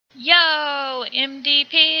Yo,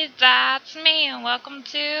 MDP, that's me, and welcome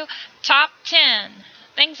to Top 10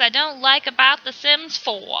 Things I Don't Like About The Sims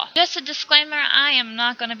 4. Just a disclaimer, I am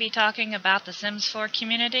not going to be talking about the Sims 4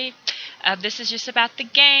 community. This is just about the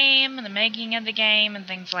game, the making of the game, and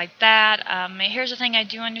things like that. Here's the thing I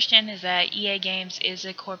do understand is that EA Games is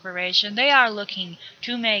a corporation. They are looking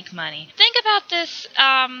to make money. Think about this,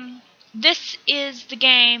 this is the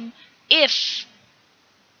game if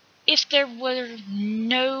there were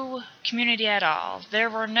no community at all, there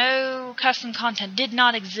were no custom content, did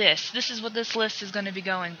not exist, this is what this list is going to be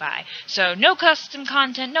going by. So no custom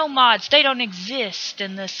content, no mods, they don't exist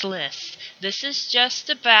in this list. This is just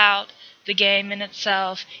about the game in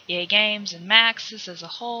itself, EA Games and Maxis as a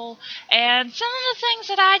whole, and some of the things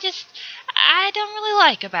that I don't really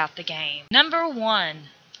like about the game. Number 1,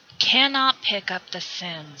 cannot pick up the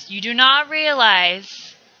Sims. You do not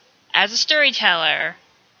realize, as a storyteller,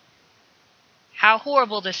 how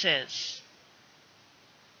horrible this is.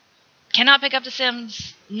 Cannot pick up the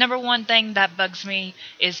Sims. Number 1 thing that bugs me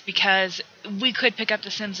is because we could pick up the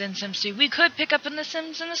Sims in Sims 2. We could pick up in the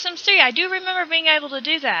Sims 3. I do remember being able to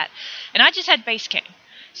do that. And I just had base game.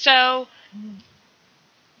 So,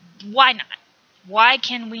 why not? Why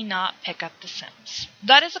can we not pick up the Sims?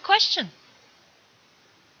 That is a question.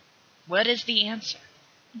 What is the answer?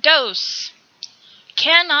 Dose.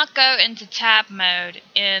 Cannot go into tab mode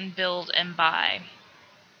in build and buy.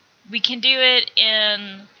 We can do it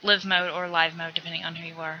in live mode or live mode depending on who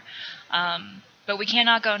you are, but we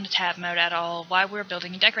cannot go into tab mode at all while we're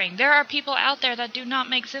building and decorating. There are people out there that do not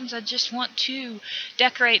make Sims that just want to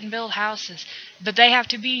decorate and build houses, but they have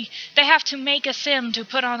to make a Sim to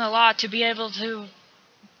put on the lot to be able to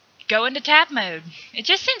go into tab mode. It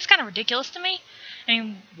just seems kind of ridiculous to me. I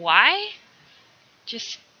mean, why?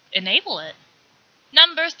 Just enable it.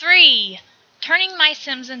 Number 3, turning my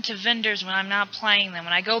Sims into vendors when I'm not playing them.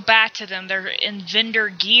 When I go back to them, they're in vendor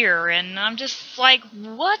gear, and I'm just like,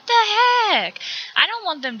 what the heck? I don't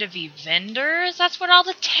want them to be vendors. That's what all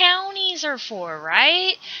the townies are for,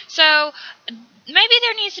 right? So, maybe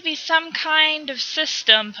there needs to be some kind of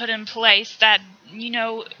system put in place that, you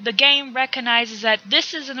know, the game recognizes that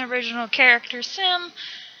this is an original character Sim.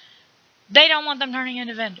 They don't want them turning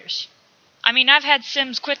into vendors. I mean, I've had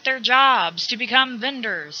Sims quit their jobs to become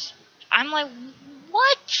vendors. I'm like,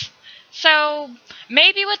 what? So,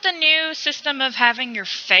 maybe with the new system of having your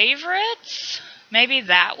favorites, maybe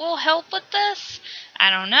that will help with this? I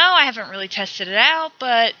don't know, I haven't really tested it out,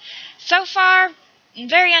 but so far, I'm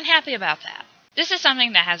very unhappy about that. This is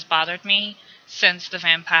something that has bothered me since the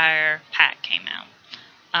Vampire pack came out.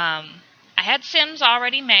 I had Sims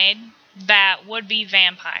already made that would be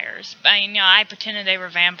vampires. I pretended they were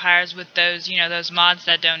vampires with those, those mods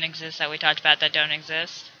that don't exist that we talked about that don't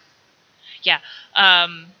exist. Yeah.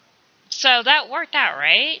 So that worked out,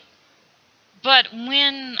 right? But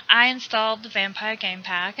when I installed the Vampire Game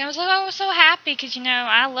Pack, I was like, oh, I was so happy because,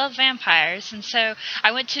 I love vampires. And so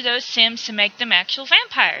I went to those Sims to make them actual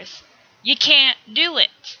vampires. You can't do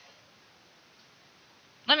it.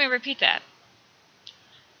 Let me repeat that.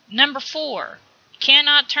 Number 4.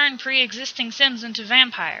 Cannot turn pre-existing Sims into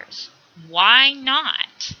vampires. Why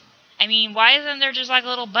not? I mean, why isn't there just like a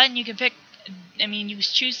little button you can pick? I mean, you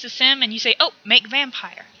choose the Sim and you say, oh, make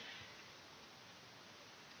vampire.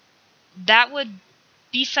 That would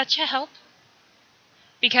be such a help.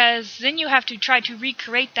 Because then you have to try to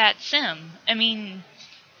recreate that Sim. I mean,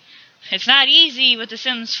 it's not easy with the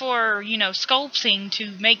Sims 4, sculpting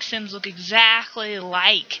to make Sims look exactly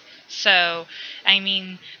like. So, I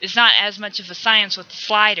mean, it's not as much of a science with the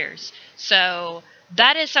sliders. So,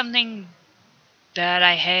 that is something that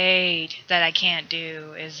I hate, that I can't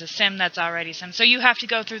do, is a Sim that's already Sim. So you have to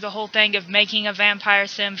go through the whole thing of making a vampire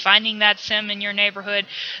Sim, finding that Sim in your neighborhood.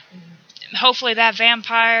 Hopefully that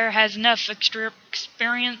vampire has enough extra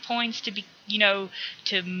experience points to be,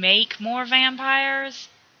 to make more vampires.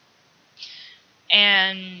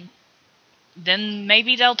 And then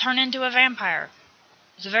maybe they'll turn into a vampire.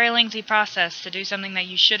 It's a very lengthy process to do something that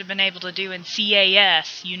you should have been able to do in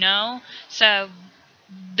CAS, So,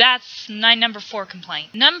 that's my number 4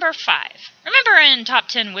 complaint. Number 5. Remember in Top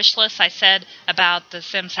 10 wish lists I said about the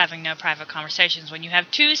Sims having no private conversations when you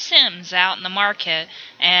have 2 Sims out in the market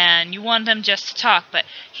and you want them just to talk, but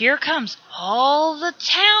here comes all the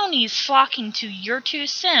townies flocking to your 2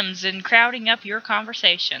 Sims and crowding up your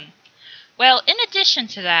conversation. Well, in addition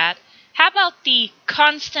to that, how about the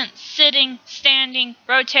constant sitting, standing,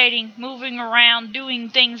 rotating, moving around, doing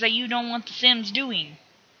things that you don't want the Sims doing?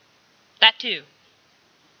 That too.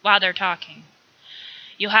 While they're talking.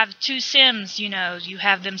 You'll have two Sims, you know, you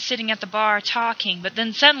have them sitting at the bar talking, but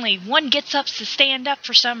then suddenly one gets up to stand up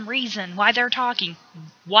for some reason. Why they're talking?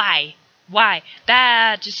 Why?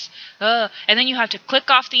 That just, and then you have to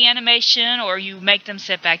click off the animation, or you make them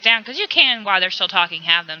sit back down, because you can, while they're still talking,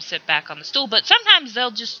 have them sit back on the stool, but sometimes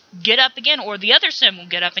they'll just get up again, or the other Sim will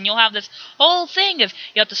get up, and you'll have this whole thing of,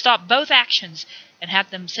 you have to stop both actions and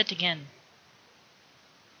have them sit again.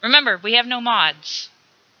 Remember, we have no mods.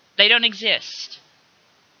 They don't exist.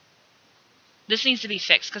 This needs to be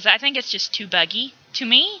fixed, because I think it's just too buggy. To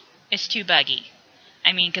me, it's too buggy.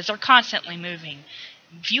 I mean, because they're constantly moving.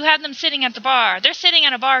 If you have them sitting at the bar, they're sitting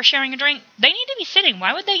at a bar sharing a drink, they need to be sitting.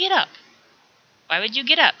 Why would they get up? Why would you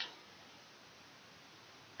get up?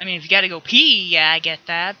 I mean, if you gotta go pee, yeah, I get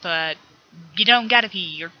that, but you don't gotta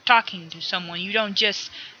pee. You're talking to someone. You don't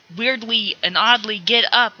just weirdly and oddly get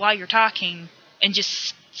up while you're talking and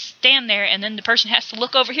just stand there, and then the person has to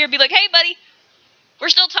look over here and be like, hey, buddy, we're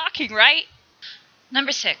still talking, right?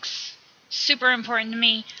 Number 6. Super important to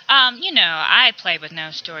me. You know, I play with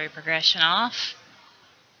no story progression off,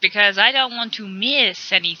 because I don't want to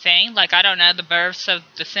miss anything. Like, I don't know, the births of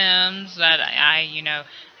the Sims that I you know,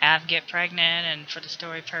 have get pregnant, and for the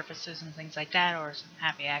story purposes and things like that, or some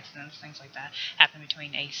happy accidents, things like that, happen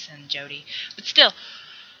between Ace and Jody. But still,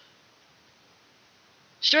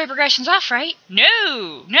 story progression's off, right?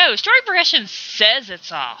 No, story progression says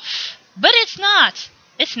it's off, but it's not.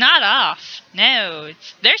 It's not off. No,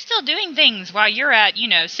 they're still doing things while you're at, you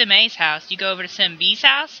know, Sim A's house. You go over to Sim B's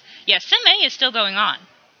house. Yeah, Sim A is still going on,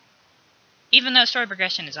 even though story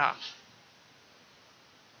progression is off.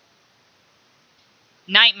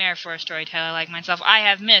 Nightmare for a storyteller like myself. I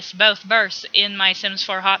have missed both births in my Sims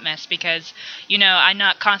 4 hot mess because, you know, I'm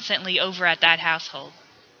not constantly over at that household.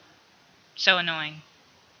 So annoying.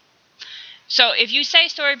 So if you say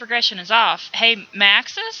story progression is off, hey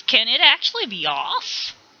Maxis, can it actually be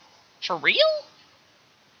off? For real?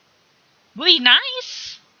 Would be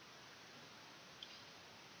nice.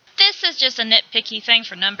 This is just a nitpicky thing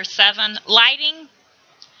for number 7. Lighting.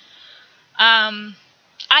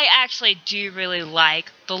 I actually do really like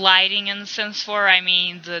the lighting in Sims 4. I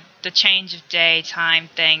mean, the change of day time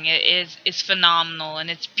thing is phenomenal, and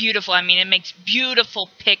it's beautiful. I mean, it makes beautiful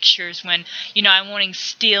pictures when, you know, I'm wanting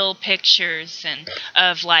still pictures and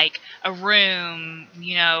of like a room,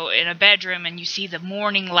 you know, in a bedroom, and you see the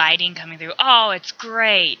morning lighting coming through. Oh, it's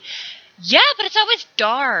great. Yeah, but it's always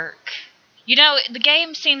dark. You know, the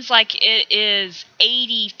game seems like it is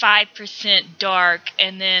 85% dark,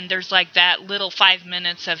 and then there's like that little 5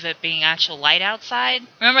 minutes of it being actual light outside.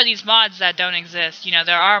 Remember these mods that don't exist. You know,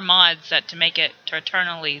 there are mods that to make it to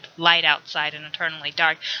eternally light outside and eternally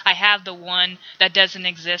dark. I have the one that doesn't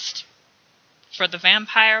exist for the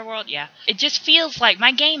vampire world. Yeah. It just feels like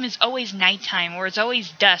my game is always nighttime, or it's always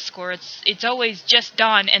dusk, or it's always just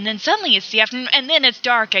dawn, and then suddenly it's the afternoon, and then it's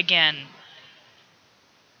dark again.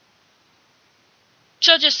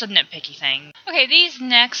 So just a nitpicky thing. Okay, these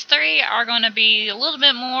next 3 are going to be a little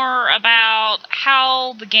bit more about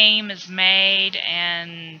how the game is made,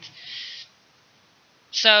 and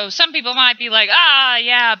so some people might be like,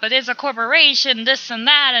 yeah, but it's a corporation, this and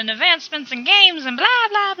that, and advancements in games, and blah,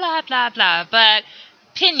 blah, blah, blah, blah. But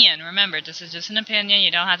opinion, remember, this is just an opinion. You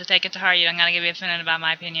don't have to take it to heart. You don't got to get offended about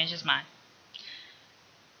my opinion. It's just mine.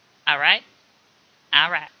 Alright?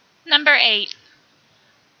 Alright. Number 8.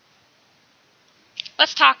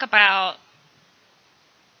 Let's talk about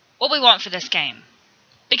what we want for this game.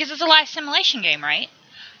 Because it's a life simulation game, right?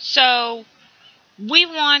 So we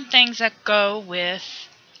want things that go with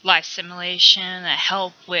life simulation, that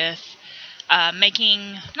help with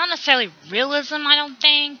making, not necessarily realism, I don't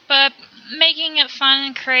think, but making it fun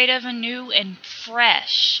and creative and new and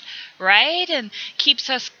fresh, right? And keeps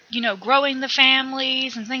us, you know, growing the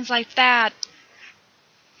families and things like that.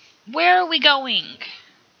 Where are we going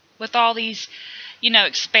with all these, you know,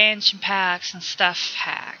 expansion packs and stuff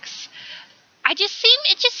packs? It just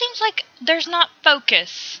seems like there's not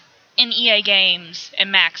focus in EA Games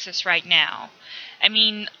and Maxis right now. I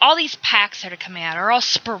mean, all these packs that are coming out are all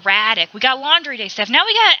sporadic. We got Laundry Day stuff. Now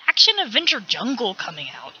we got Action Adventure Jungle coming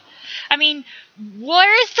out. I mean,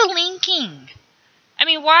 where is the linking? I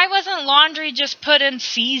mean, why wasn't Laundry just put in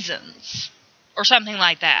Seasons? Or something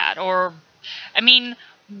like that? Or, I mean,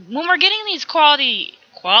 when we're getting these quality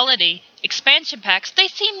expansion packs, they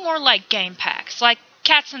seem more like game packs, like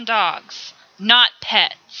cats and dogs, not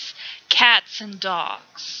pets, cats and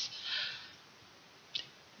dogs.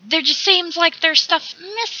 There just seems like there's stuff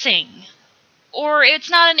missing, or it's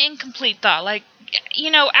not an incomplete thought. Like, you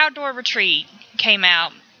know, Outdoor Retreat came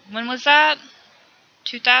out. When was that?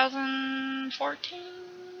 2014?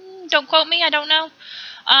 Don't quote me, I don't know.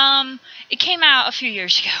 It came out a few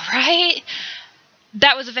years ago, right?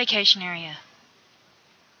 That was a vacation area.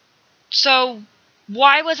 So,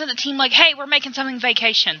 why wasn't the team like, hey, we're making something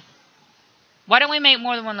vacation? Why don't we make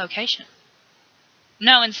more than one location?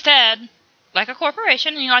 No, instead, like a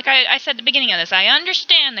corporation, and like I said at the beginning of this, I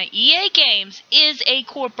understand that EA Games is a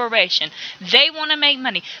corporation. They want to make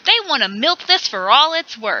money. They want to milk this for all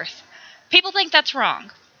it's worth. People think that's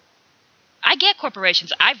wrong. I get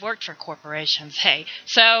corporations. I've worked for corporations, hey.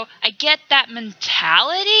 So, I get that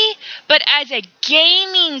mentality, but as a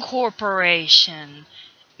gaming corporation,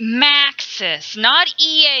 Maxis, not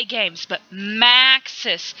EA Games, but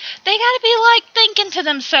Maxis, they gotta be like thinking to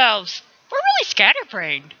themselves, we're really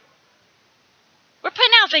scatterbrained. We're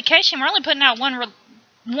putting out vacation, we're only putting out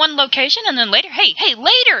one location, and then later,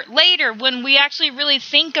 later, when we actually really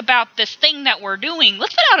think about this thing that we're doing,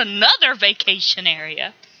 let's put out another vacation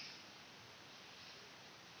area.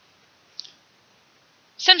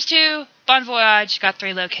 Sims 2, Bon Voyage got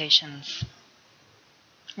 3 locations.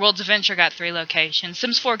 World's Adventure got 3 locations.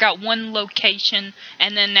 Sims 4 got 1 location,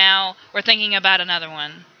 and then now we're thinking about another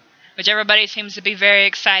one, which everybody seems to be very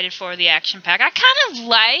excited for, the action pack. I kind of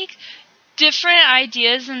like different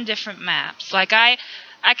ideas and different maps. Like, I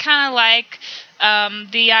kind of like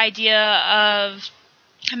the idea of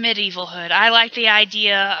medievalhood. I like the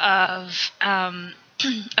idea of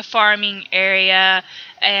a farming area,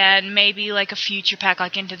 and maybe like a future pack,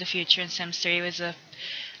 like Into the Future in Sims 3 was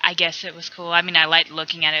I guess it was cool. I mean, I liked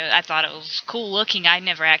looking at it. I thought it was cool looking. I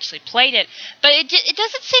never actually played it. But it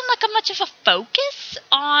doesn't seem like much of a focus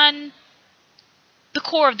on the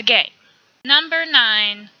core of the game. Number 9.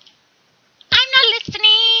 I'm not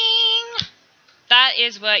listening! That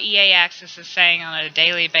is what EA Access is saying on a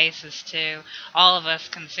daily basis to all of us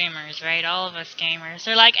consumers, right? All of us gamers.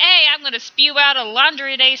 They're like, hey, I'm going to spew out a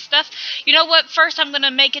laundry day stuff. You know what? First, I'm going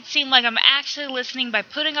to make it seem like I'm actually listening by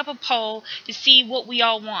putting up a poll to see what we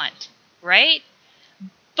all want, right?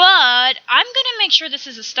 But I'm going to make sure this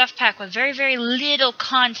is a stuff pack with very, very little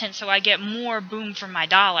content so I get more boom for my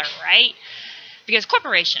dollar, right? Because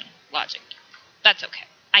corporation logic, that's okay.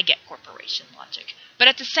 I get corporation logic. But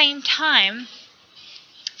at the same time,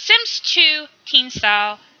 Sims 2 Teen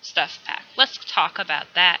Style Stuff Pack. Let's talk about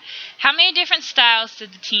that. How many different styles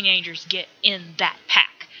did the teenagers get in that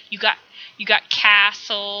pack? You got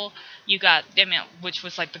Castle, you got, I mean, which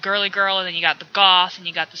was like the girly girl, and then you got the goth, and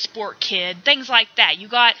you got the sport kid, things like that. You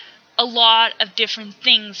got a lot of different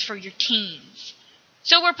things for your teens.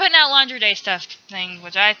 So we're putting out Laundry Day stuff things,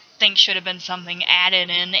 which I think should have been something added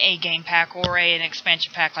in a game pack or an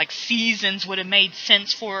expansion pack, like Seasons would have made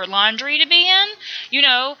sense for laundry to be in. You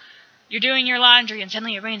know, you're doing your laundry and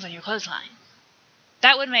suddenly it rains on your clothesline.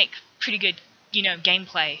 That would make pretty good, you know,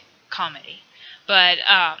 gameplay comedy. But,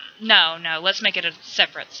 no, let's make it a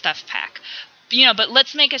separate stuff pack. You know, but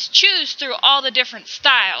let's make us choose through all the different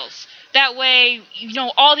styles. That way, you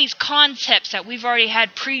know, all these concepts that we've already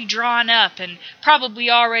had pre-drawn up and probably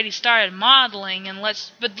already started modeling, and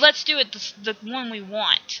let's do it the one we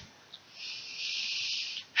want.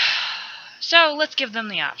 So, let's give them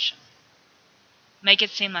the option. Make it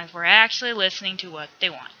seem like we're actually listening to what they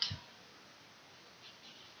want.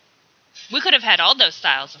 We could have had all those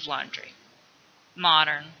styles of laundry.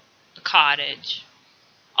 Modern, the cottage,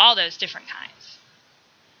 all those different kinds.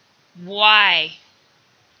 Why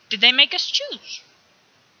did they make us choose?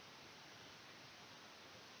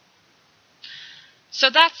 So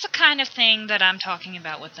that's the kind of thing that I'm talking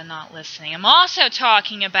about with the not listening. I'm also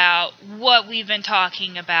talking about what we've been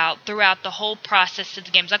talking about throughout the whole process of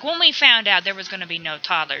the games. Like when we found out there was going to be no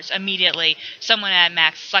toddlers, immediately someone at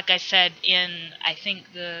Max, like I said in, I think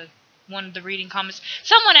one of the reading comments,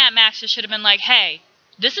 someone at Max should have been like, hey,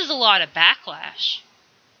 this is a lot of backlash.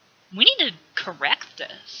 We need to correct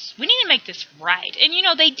this. We need to make this right. And, you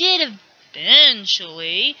know, they did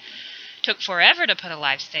eventually. Took forever to put a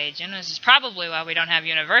live stage in. This is probably why we don't have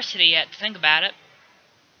university yet, to think about it.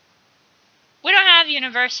 We don't have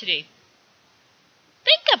university.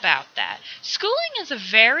 Think about that. Schooling is a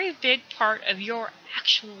very big part of your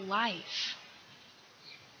actual life.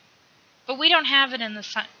 But we don't have it in the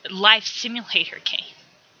life simulator game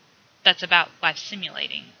that's about life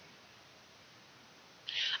simulating.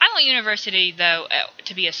 I want university, though,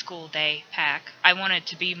 to be a school day pack. I want it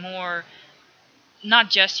to be more not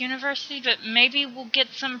just university, but maybe we'll get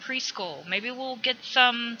some preschool. Maybe we'll get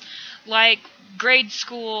some, like, grade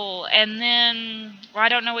school, and then, well, I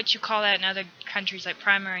don't know what you call that in other countries, like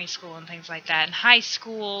primary school and things like that, and high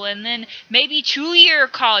school, and then maybe 2-year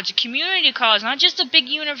college, a community college, not just a big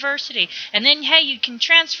university. And then, hey, you can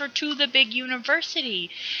transfer to the big university.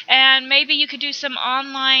 And maybe you could do some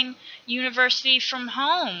online university from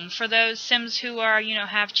home for those Sims who are,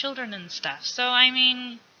 have children and stuff. So, I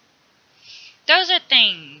mean, those are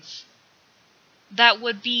things that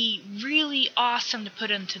would be really awesome to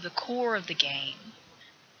put into the core of the game.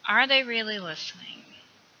 Are they really listening?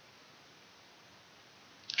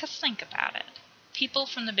 Because think about it. People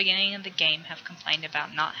from the beginning of the game have complained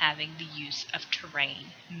about not having the use of terrain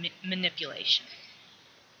manipulation.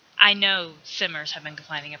 I know Simmers have been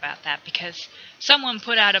complaining about that because someone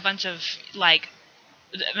put out a bunch of,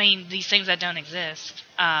 these things that don't exist.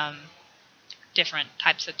 Different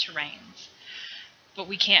types of terrains. But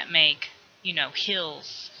we can't make,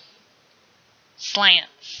 hills,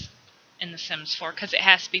 slants in The Sims 4 because it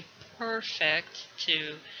has to be perfect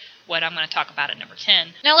to what I'm going to talk about at number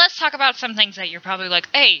 10. Now let's talk about some things that you're probably like,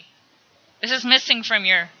 hey, this is missing from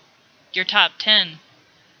your top 10.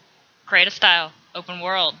 Create a style, open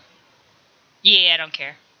world. Yeah, I don't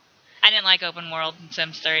care. I didn't like open world in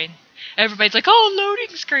Sims 3. Everybody's like, oh,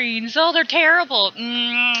 loading screens, oh, they're terrible.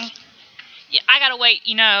 Yeah, I gotta wait,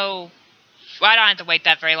 well, I don't have to wait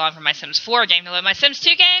that very long for my Sims 4 game to load. My Sims 2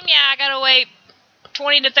 game, yeah, I gotta wait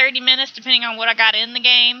 20 to 30 minutes, depending on what I got in the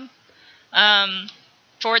game,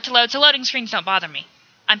 for it to load. So loading screens don't bother me.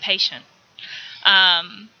 I'm patient. So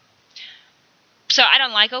I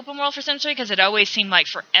don't like open world for Sims 3 because it always seemed like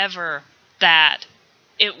forever that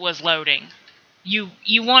it was loading. You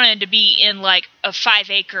wanted to be in, like, a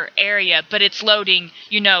 5-acre area, but it's loading,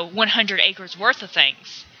 100 acres worth of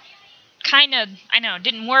things. Kind of, I know, it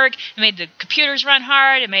didn't work. It made the computers run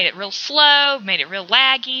hard. It made it real slow. Made it real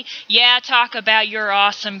laggy. Yeah, talk about your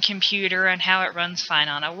awesome computer and how it runs fine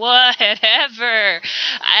on it. Whatever.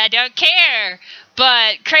 I don't care.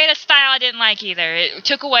 But create a style I didn't like either. It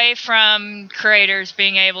took away from creators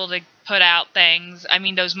being able to put out things. I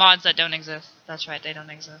mean, those mods that don't exist. That's right, they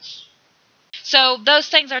don't exist. So those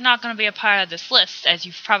things are not going to be a part of this list. As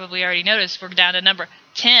you've probably already noticed, we're down to number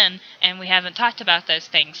 10, and we haven't talked about those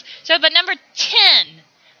things. So, but number 10,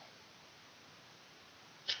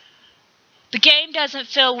 the game doesn't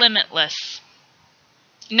feel limitless.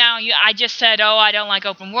 Now, I just said, oh, I don't like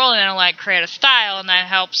open world, and I don't like create a style, and that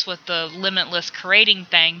helps with the limitless creating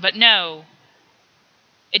thing. But no,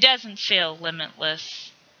 it doesn't feel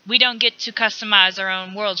limitless. We don't get to customize our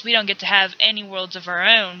own worlds. We don't get to have any worlds of our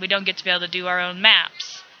own. We don't get to be able to do our own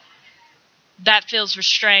maps. That feels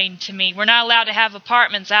restrained to me. We're not allowed to have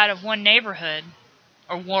apartments out of one neighborhood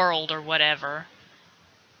or world or whatever.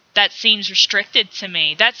 That seems restricted to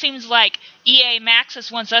me. That seems like EA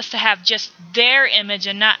Maxis wants us to have just their image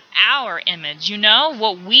and not our image.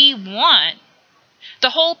 What we want.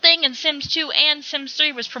 The whole thing in Sims 2 and Sims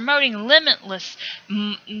 3 was promoting limitless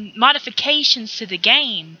modifications to the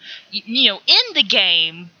game. In the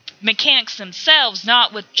game, mechanics themselves,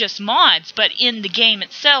 not with just mods, but in the game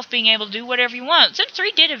itself, being able to do whatever you want. Sims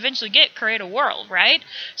 3 did eventually create a world, right?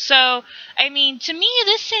 So, I mean, to me,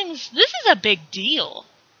 this is a big deal.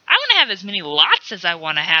 I want to have as many lots as I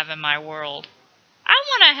want to have in my world. I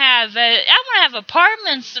want to have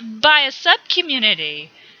apartments by a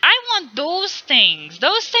sub-community. I want those things.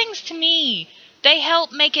 Those things, to me, they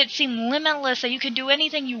help make it seem limitless, that you can do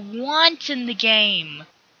anything you want in the game.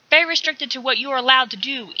 Very restricted to what you are allowed to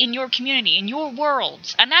do in your community, in your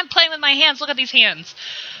worlds. And I'm playing with my hands. Look at these hands.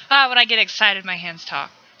 When I get excited, my hands talk.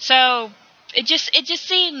 So, it just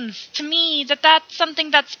seems to me that that's something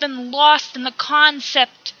that's been lost in the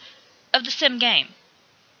concept of the sim game.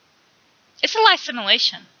 It's a life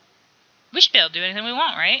simulation. We should be able to do anything we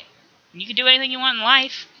want, right? You can do anything you want in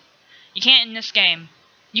life. You can't in this game.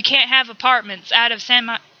 You can't have apartments out of San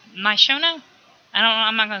Myshono?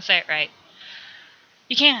 I'm not going to say it right.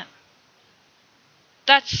 You can't.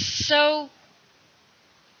 That's so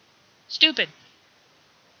stupid.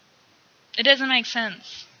 It doesn't make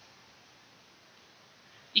sense.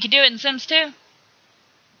 You could do it in Sims 2.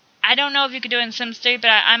 I don't know if you could do it in Sims 3, but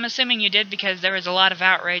I'm assuming you did because there was a lot of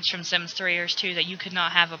outrage from Sims 3ers too that you could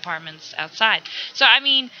not have apartments outside. So, I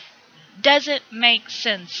mean, does it make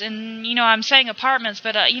sense? And, I'm saying apartments,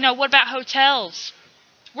 but, what about hotels?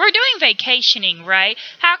 We're doing vacationing, right?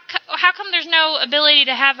 How come there's no ability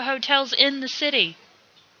to have hotels in the city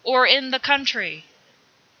or in the country?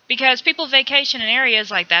 Because people vacation in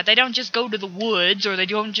areas like that. They don't just go to the woods or they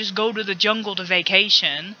don't just go to the jungle to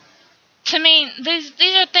vacation. To me, these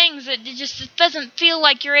are things that it doesn't feel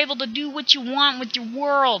like you're able to do what you want with your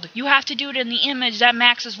world. You have to do it in the image that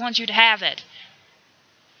Maxis wants you to have it.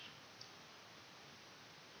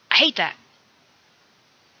 I hate that.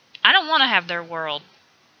 I don't want to have their world.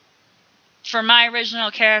 For my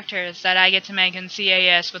original characters that I get to make in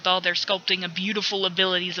CAS with all their sculpting and beautiful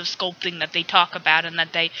abilities of sculpting that they talk about and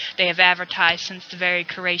that they have advertised since the very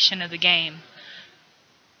creation of the game.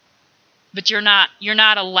 But you're not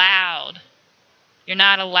allowed. You're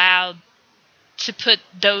not allowed to put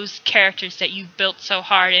those characters that you built so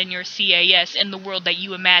hard in your CAS in the world that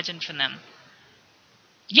you imagined for them.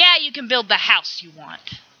 Yeah, you can build the house you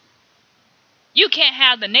want. You can't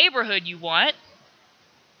have the neighborhood you want.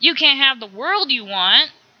 You can't have the world you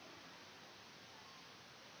want.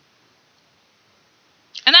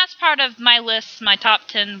 And that's part of my list, my top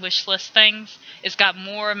 10 wish list things. It's got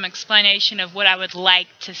more of an explanation of what I would like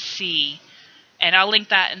to see. And I'll link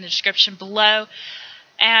that in the description below.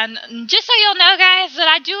 And just so you'll know, guys, that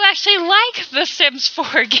I do actually like the Sims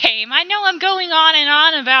 4 game. I know I'm going on and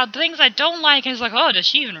on about things I don't like. And it's like, oh, does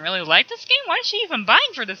she even really like this game? Why is she even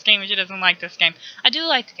buying for this game if she doesn't like this game? I do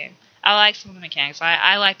like the game. I like some of the mechanics.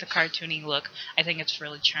 I like the cartoony look. I think it's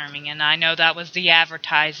really charming. And I know that was the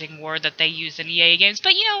advertising word that they use in EA games.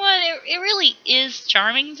 But you know what? It really is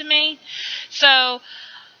charming to me. So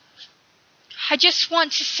I just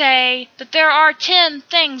want to say that there are 10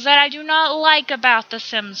 things that I do not like about The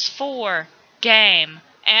Sims 4 game.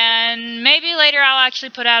 And maybe later I'll actually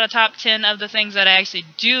put out a top 10 of the things that I actually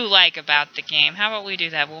do like about the game. How about we do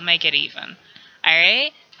that? We'll make it even.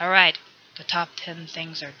 Alright? Alright. The top 10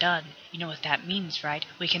 things are done. You know what that means, right?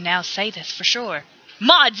 We can now say this for sure.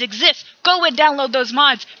 Mods exist! Go and download those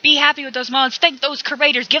mods! Be happy with those mods! Thank those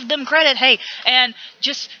creators! Give them credit, hey! And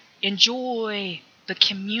just enjoy the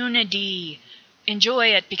community. Enjoy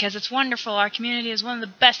it because it's wonderful. Our community is one of the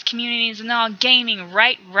best communities in all gaming.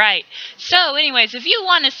 Right. So anyways, if you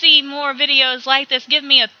want to see more videos like this, give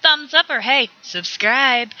me a thumbs up or hey,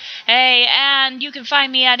 subscribe. Hey, and you can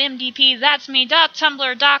find me at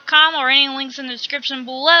MDPthatsme.tumblr.com or any links in the description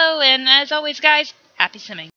below. And as always, guys, happy simming.